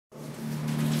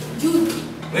Jude.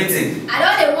 Waiting.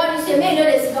 I don't want you to make no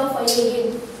decision for you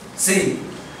again. See,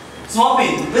 small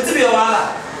pin. Waiting be your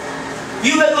wala.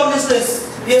 You wake up this place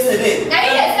yesterday. Now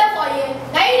you dey for you.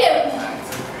 Now you dey.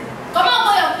 Come on,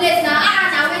 go your place now.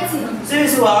 Now waiting. See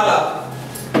this wala.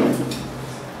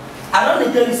 I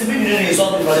don't tell you to be doing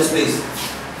something for this place.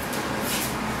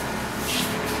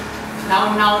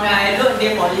 Now, I don't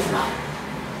dey police now.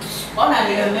 All I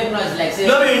dey make noise like say.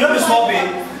 No be small pin.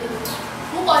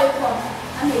 Who call you from?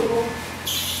 I'm a go.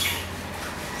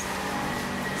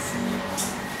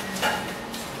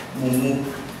 Mumu,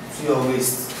 to your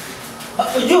waist.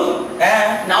 You,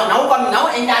 now come, now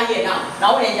enter here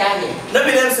now enter here. Let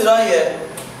me sit down here.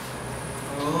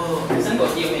 Oh, listen, go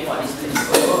give me for this place.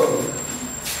 Oh.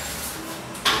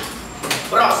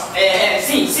 Bros,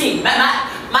 see,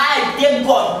 my dear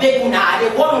God, beg una, I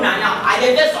dey warn una now, I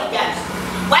dey vex sometimes.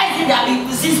 Why is it that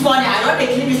this morning I don't dey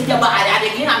clean this table, I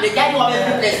dey clean, I'm the guy of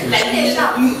every place. Like this,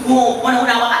 when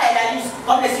una waka like that,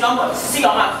 come let's see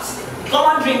your mouth. Come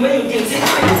on, drink when you drink.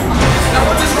 Now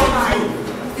what is wrong with you?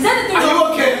 Is that the thing? Are you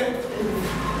okay?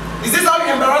 Is this how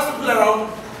you embarrass people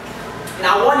around?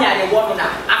 Now one year they walk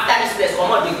now. After this place, come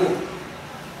on, they go.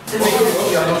 No.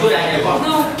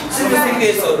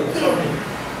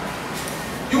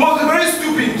 You must be very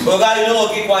stupid. Oh God, you don't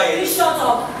keep quiet. You shut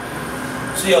up.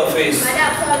 See your face.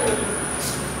 Madam, sorry.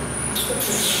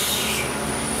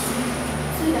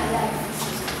 See that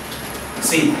life.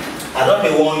 See, I don't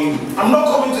warn you. I'm not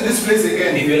coming to this place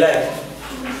again. If you like.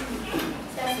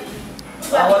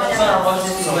 I want to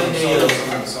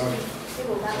Sorry.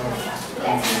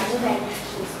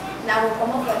 Now we'll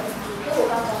come up with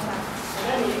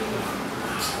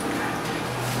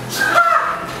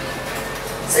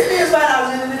see this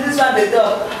one, they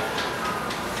talk.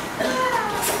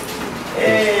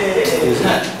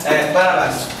 Hey,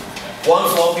 Barnabas, one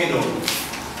small pillow.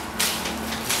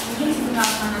 You even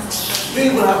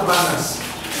have banners.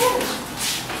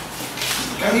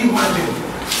 Can you imagine?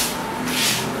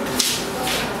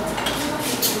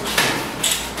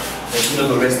 Let's not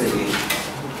go rest again.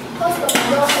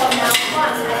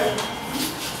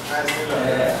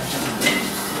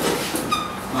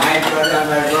 My brother.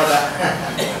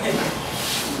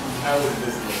 How is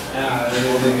this? How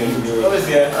is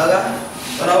it? Okay.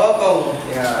 When I walk home.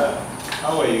 Yeah.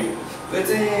 How are you?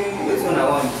 Waiting when I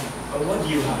want. What do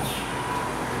you have?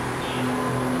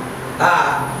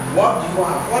 What do you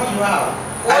have? What do you have?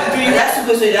 I asked you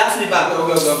question, you asked me back.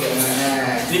 Okay.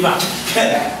 Sleep back.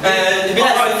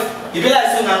 You be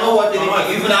like saying I know what they do.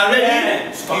 If you are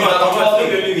ready, you are talking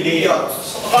with the idiot.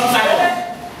 Come cyber.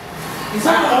 It's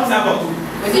not come cyber.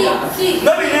 See.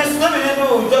 No,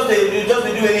 just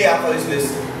they do any app for this place.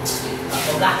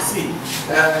 See.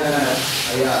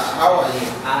 Yeah. How are you?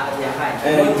 Yeah, fine.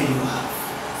 What do you have?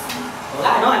 I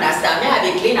don't understand. Me, I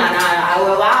be clean and I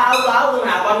will. How will I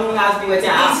come ask me what you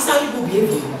have? This is how people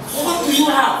behave. What do you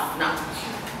have? Now.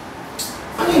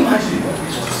 Can you imagine?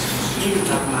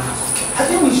 I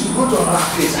think we should go to another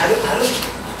place. I don't.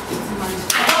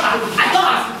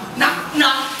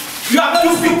 Now. You are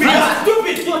very stupid. You are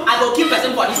stupid. I go keep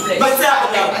person for this place. But sir,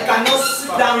 I cannot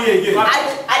sit down here again.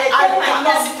 I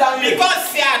cannot sit down here. Because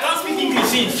sir, I don't speak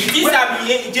English. You think I'm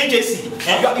JJC?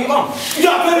 You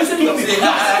are very stupid.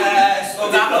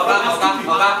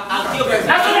 I'll kill person.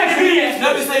 That's what experience.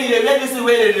 Let me say you let me see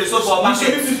where they so for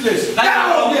market. This place. That's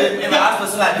how if I ask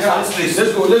person like this place.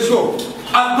 Let's go.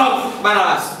 I'm not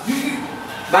Barnabas.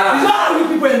 Barnabas. How many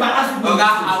people embarrass people?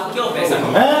 I'll kill person.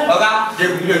 Oga,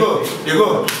 they go.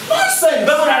 Nonsense.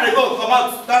 Don't they go. Come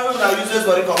out. That room that useless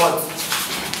body come out.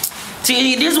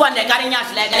 See, this one they carry us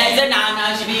like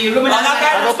now she be rooming.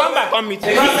 I will come back on me.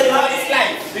 Because you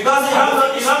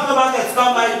have no market.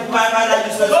 Come by that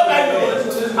useless body.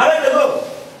 I let them go.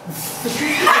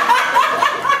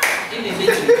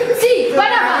 See,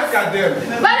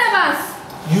 Barnabas.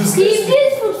 If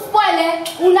this food spoil,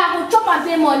 una go chop and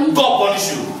pay money. God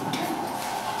punish you.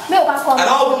 May Oga come back. I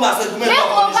don't open myself. May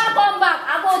Oga come back.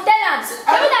 I go tell am.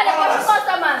 Maybe that they pursue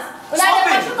customers. Una dey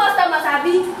pursue customers,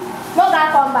 abi? No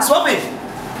Oga come back. Swap it.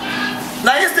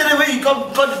 Now yesterday when you come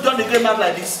done the game out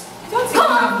like this. Come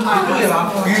on.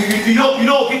 You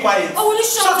know, keep quiet. Oh, will you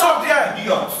shut Shut up there.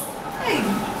 Idiot.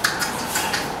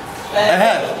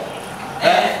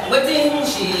 Waiting,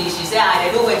 she said, I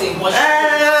don't waiting.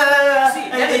 See,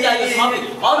 let me tell you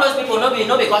something. All those people no be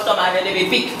customer, they be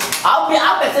pick. How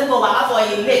person go back for a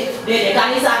late? They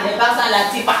can and the person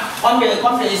like tipper. Come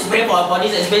to spray for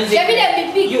this expensive. Maybe they be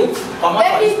pick. You come on.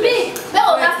 They be pick. May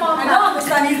Oga come back. I don't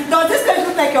understand. Does this place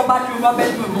look like your bathroom or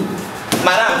bedroom?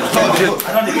 Madam,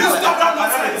 You stop that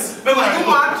nonsense. Are you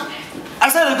mad? I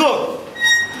said to go.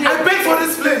 I paid for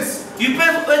this place. You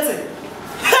pay for waiting.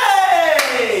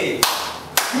 Hey!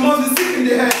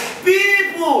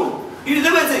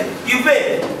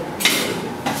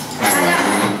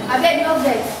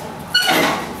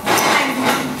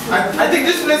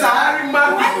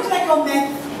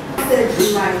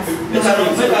 setting right. Make I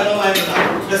don't mind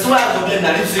now. That's why I complain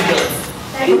that it's serious.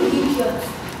 Are you idiot?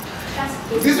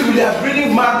 These people, they are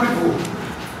bringing mad people.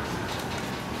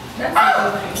 That's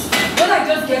not right. When I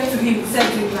just get to him,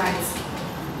 setting right.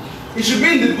 It should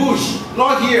be in the bush,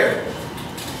 not here.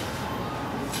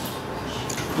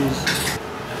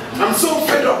 I'm so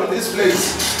fed up in this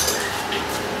place.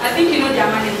 I think you know their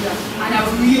manager, and I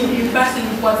will in person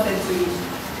report them to you.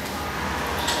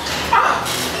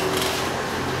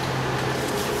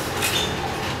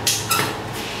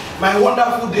 My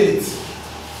wonderful date.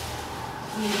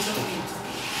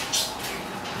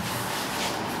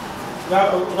 And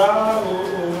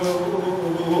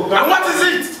what is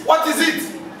it? What is it?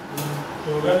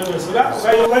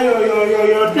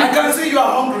 I can see you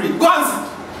are hungry.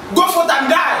 Go for and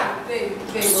die. Wait.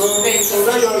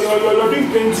 You're doing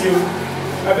plenty.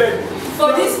 I beg.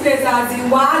 For this place, as in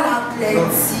Wahala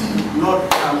plenty. Not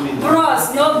coming.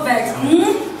 Bros, no vex.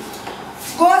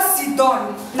 Go sit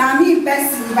down. Now me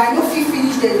person, if I know if you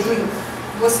finish the drink,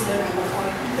 go sit down and go for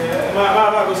it.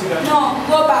 Go sit down. No,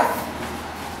 go back.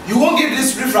 You won't give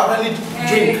this riffraff any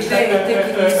drink. Take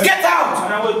it. Get out!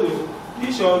 And I want to.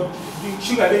 You should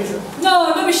sugar later.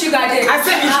 No, don't be sugar there. I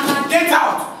said get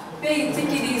out! Babe, take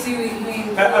it easy with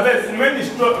me. I bet when the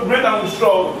straw, bread and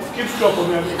straw, keep straw for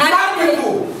me. Bad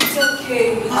people! It's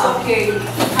okay. Calm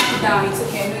down. It's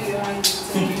okay. I know you're right.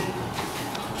 It's okay.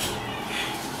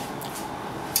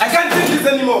 I can't take this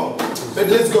anymore. But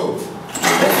let's go. Let's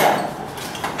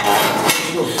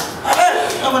go.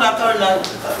 I'm gonna turn that.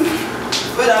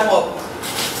 Wait, I'm up.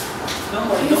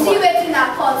 You see waiting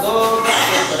at cost. No,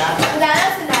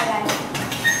 that's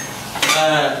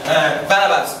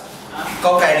Barnabas,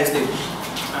 come carry this thing.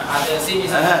 I can see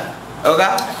this.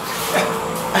 Okay?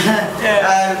 I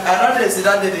know they sit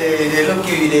down, they look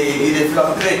you in the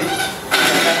floor trade.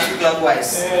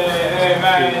 Clockwise.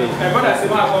 My brother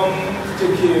said, I come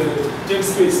take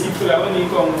space, keep like when he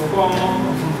come.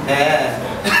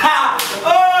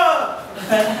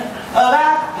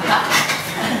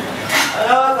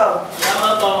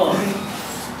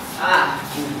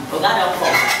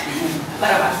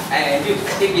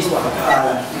 Take this one.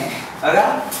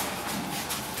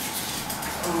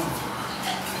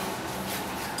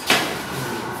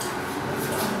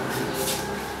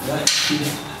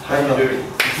 How you doing?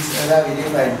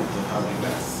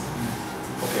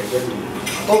 Okay, get me.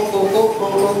 Go.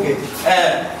 Okay.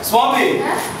 Swampy.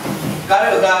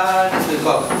 Carry this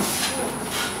cup.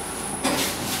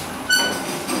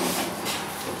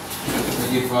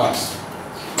 Make it fast.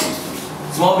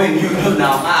 Swampy, you look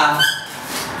now.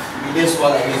 You just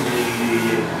fall like this.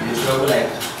 You struggle like.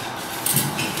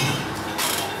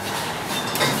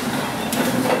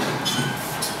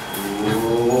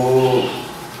 Oh.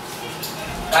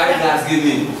 Carry glass, give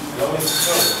me.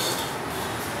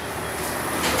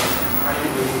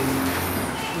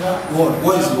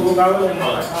 What is it? I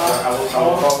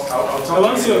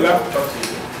want to see your guy.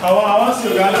 I want to see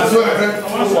your guy. That's what my friend. I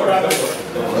want to see your guy.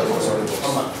 Sorry.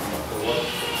 Come on.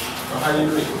 How you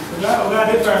doing? I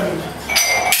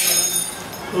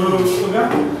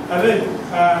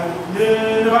they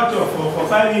never chop for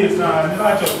 5 years now.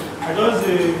 Never chop. I just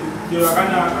they were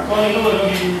kind of I call you know so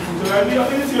I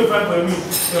didn't see your friend for me.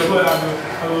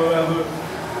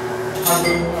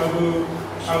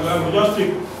 I will just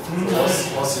take.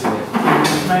 What's your name?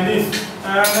 My name is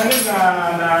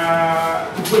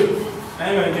Ukwe. I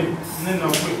am again. Name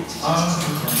of Ukwe.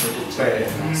 Very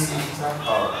nice.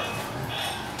 All right.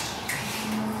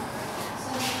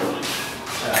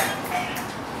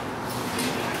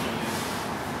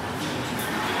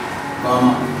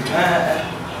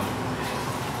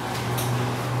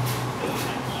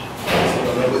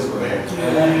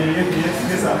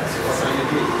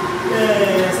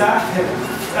 Yes, sir.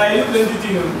 I look plenty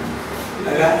thing.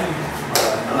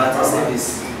 I'm not to say this.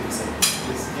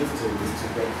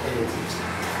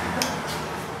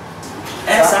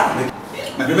 Sir?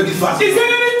 My baby is fast. Is there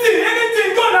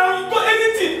anything? Go now, go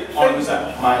anything. On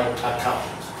my account.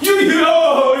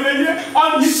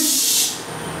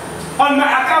 On my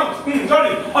account.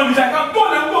 Sorry, on his account. Go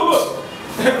now, go.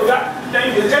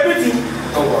 Thank you. Everything.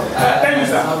 Don't worry. Thank you,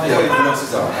 sir.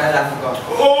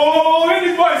 Oh,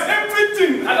 any boys,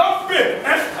 everything. I don't pay.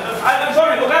 I'm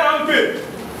sorry, I don't pay.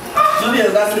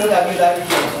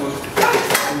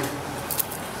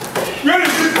 Where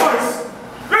is this voice?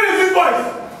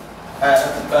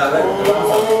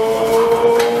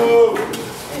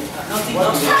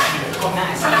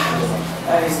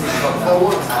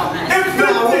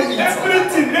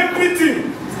 Everything.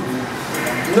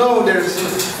 No, there is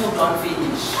Food don't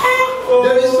finish.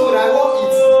 There is food. I won't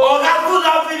eat. Oh, that food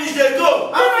not finished, they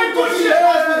go. I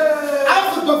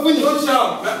have to finish. Don't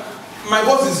shout. My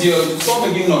boss is here. Stop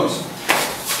making noise.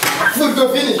 Food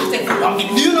to finish. Do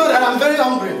you know that I'm very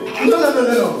hungry?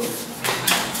 No.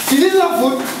 You didn't have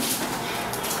food?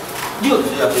 You,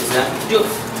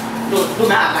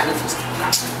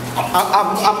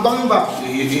 I'm coming back.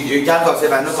 You can't go, say,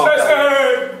 I know.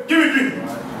 Give me drink.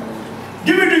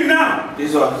 Give me drink now.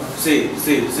 This one. See.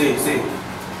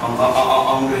 I'm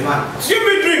hungry, man. Give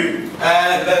me drink.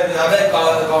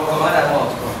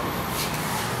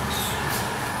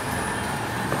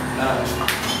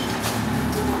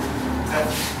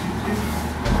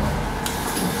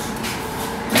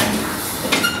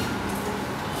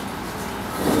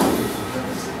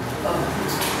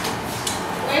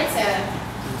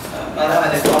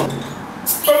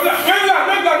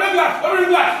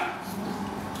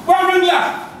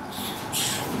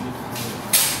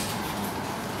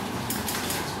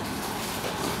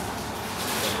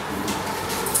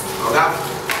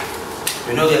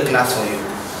 We know the class for you.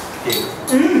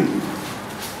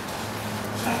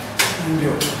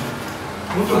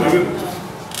 Okay.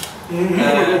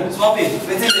 Small pig,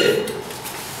 wait in there.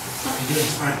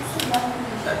 It's fine.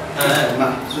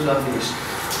 Soon I'm finished.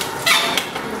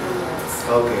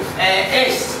 Okay.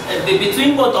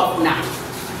 Between both of now,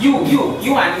 you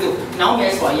and you. Now me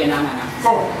for here now.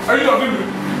 Come, are you talking to me?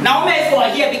 Now me for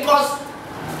here because.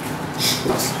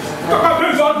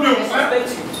 Please help me.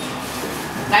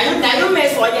 Now you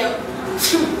mess for here.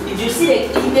 Did you see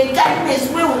the guy mess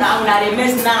well now? They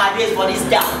mess nowadays for this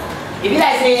job. If you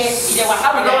like say, it was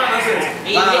happening.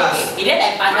 It did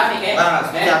like pandemic.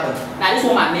 Now this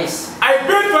woman mess. I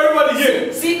paid for everybody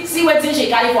here. See what thing she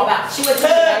carry for back.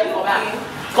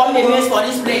 Come the mess for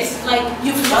this place. Like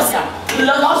you've lost her. You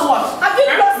lost what? Have you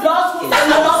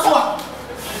lost what?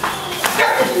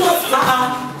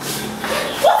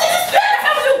 What is this place?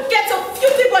 How will you get a few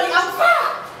people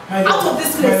out of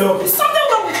this place? Is something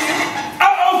wrong with you?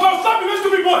 Stop you, this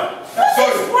stupid boy. What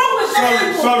is wrong with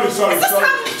that? Sorry. Is this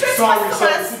how you treat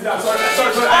customers? Sit down. Sorry.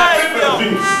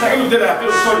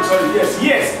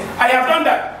 Yes. I have done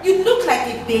that. You look like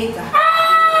a beggar.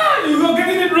 You are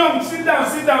getting it wrong. Sit down.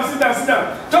 Just sit down. Let's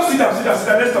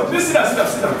talk. Just sit down.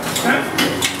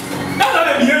 That's how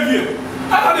they behave.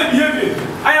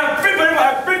 I have paid for everybody.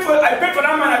 I paid for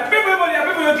that man. I paid for everybody. I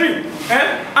paid for your drink.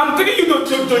 I'm taking you to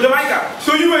Jamaica,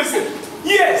 to USA.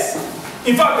 Yes.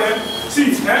 In fact,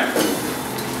 see,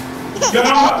 your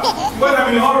number. Because I'm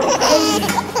in a hurry.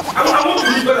 I want to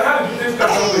leave, but I have to do this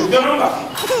class. Your number.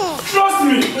 Trust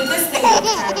me. With this thing you're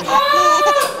carrying.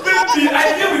 Baby,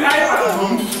 I deal with iPad at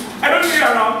home. I don't take it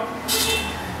around.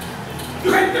 You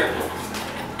can take.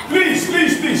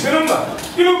 Please, your number.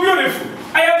 You look beautiful.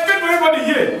 I have paid for everybody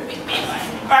here.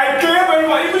 I care for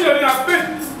everybody. Even if I have paid.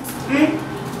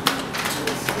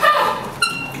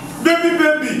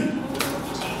 Baby.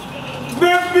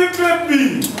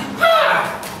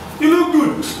 You look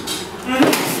good.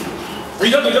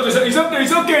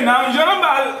 It's okay now. Your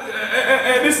number,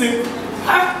 listen.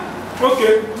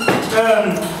 Okay.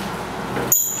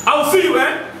 I will see you,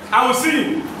 I will see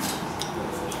you.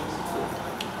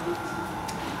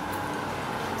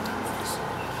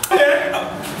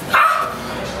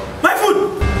 My food!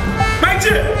 My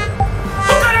chair!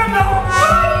 Look at him now!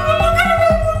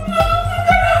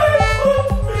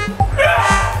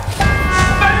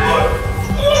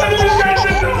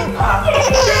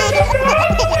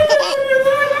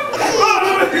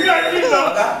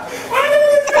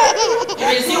 You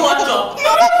will see one job.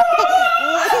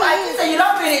 You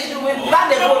don't finish. You will grab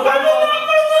the boat. Why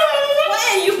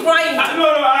are you crying? No,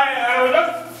 I was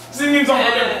just singing something. I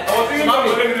was singing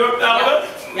something.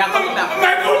 Yeah, coming back.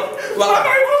 My food!